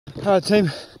Alright team,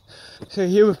 so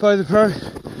here with Beau the Pro,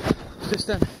 just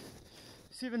done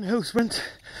 7 hill sprints,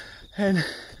 and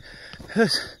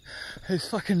this is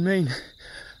fucking mean.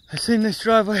 I seen this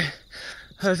driveway,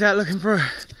 I was out looking for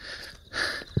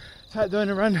out doing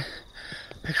a run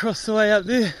across the way up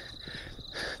there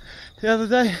the other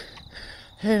day,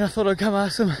 and I thought I'd come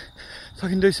ask them if I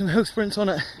can do some hill sprints on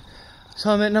it.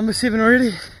 So I'm at number 7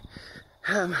 already,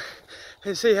 and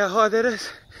see how high that is,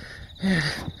 and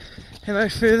how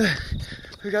much further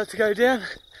we got to go down.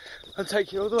 I'll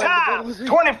take you all the way to the bottom with me.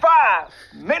 25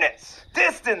 minutes,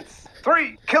 distance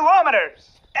 3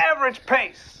 kilometers, average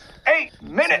pace 8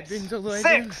 minutes,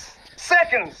 6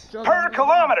 seconds per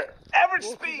kilometer, average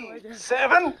speed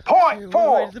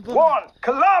 7.41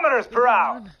 kilometers per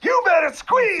hour. You better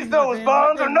squeeze those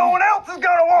buns or no one else is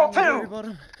gonna want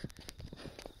to.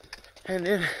 And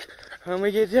then when we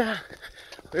get down,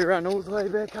 we run all the way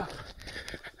back up.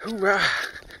 Hoorah!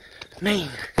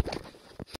 Man.